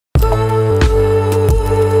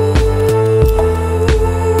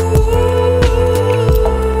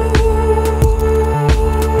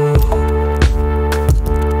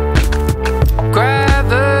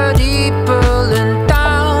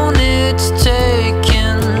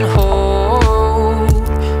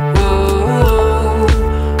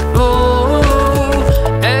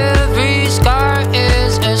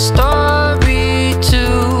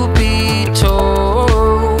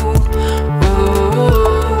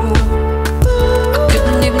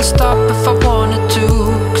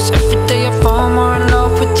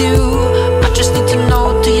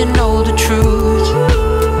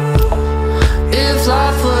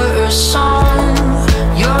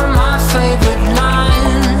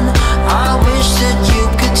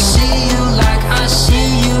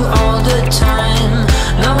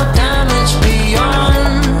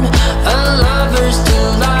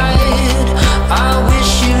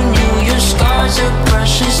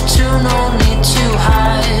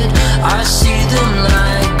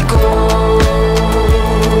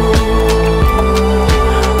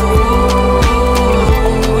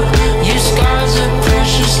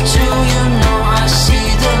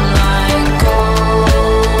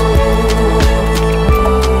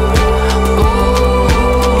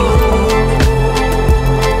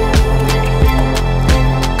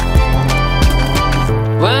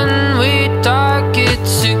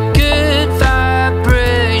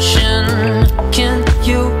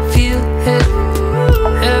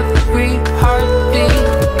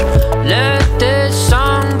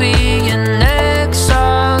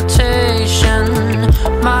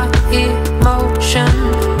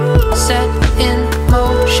in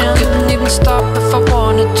motion. Couldn't even stop if I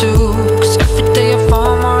wanted to, 'cause every day I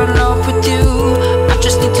fall more in love with you. I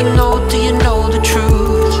just need to know, do you know the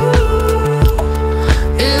truth?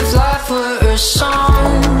 If life were a song,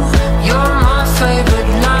 you're my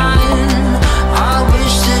favorite line. I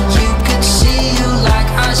wish that you could see you like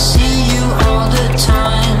I see you all the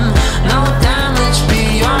time. No damage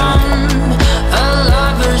beyond a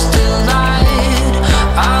lover's delight.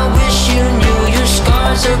 I wish you knew your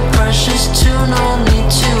scars are precious too, no need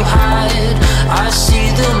to hide. I see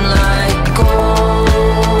them like gold.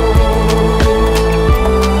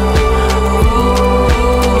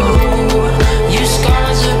 Ooh, your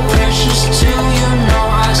scars are precious too, you know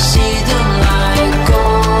I see them like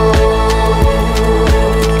gold.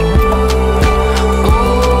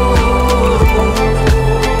 Ooh.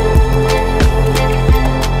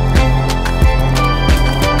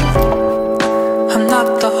 I'm not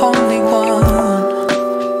the only one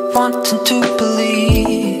wanting to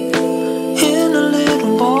believe in a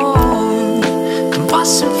little more than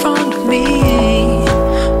what's in front of me.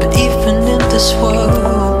 But even in this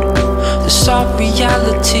world, there's our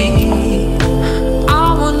reality. I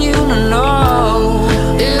want you to know